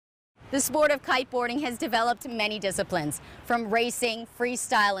The sport of kiteboarding has developed many disciplines, from racing,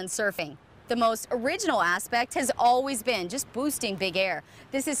 freestyle, and surfing. The most original aspect has always been just boosting big air.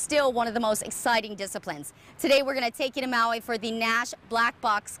 This is still one of the most exciting disciplines. Today we're going to take you to Maui for the Naish Black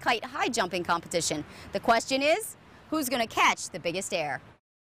Box Kite High Jumping Competition. The question is, who's going to catch the biggest air?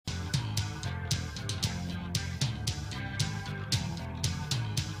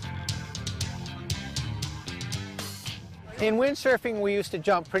 In windsurfing, we used to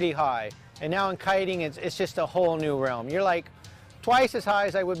jump pretty high, and now in kiting, it's just a whole new realm. You're like twice as high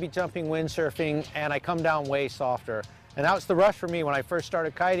as I would be jumping windsurfing, and I come down way softer. And that was the rush for me when I first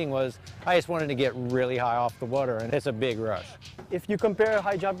started kiting. Was I just wanted to get really high off the water, and it's a big rush. If you compare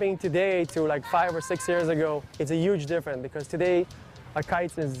high jumping today to like 5 or 6 years ago, it's a huge difference, because today a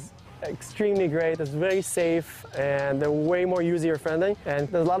kite is extremely great, it's very safe, and they're way more user-friendly. And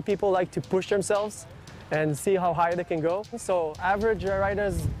there's a lot of people like to push themselves and see how high they can go. So average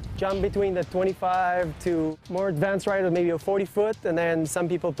riders jump between the 25 to more advanced riders, maybe a 40 foot, and then some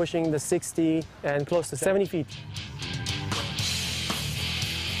people pushing the 60 and close to 70 feet.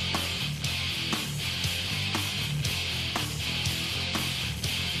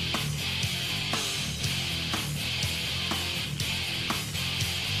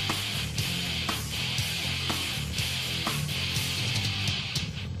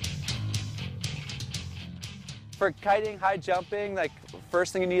 For kiting, high jumping, like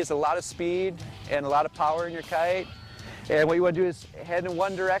first thing you need is a lot of speed and a lot of power in your kite. And what you want to do is head in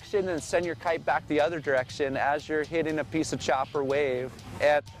one direction and send your kite back the other direction as you're hitting a piece of chop or wave.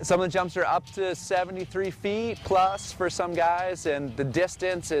 And some of the jumps are up to 73 feet plus for some guys, and the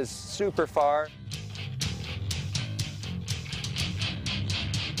distance is super far.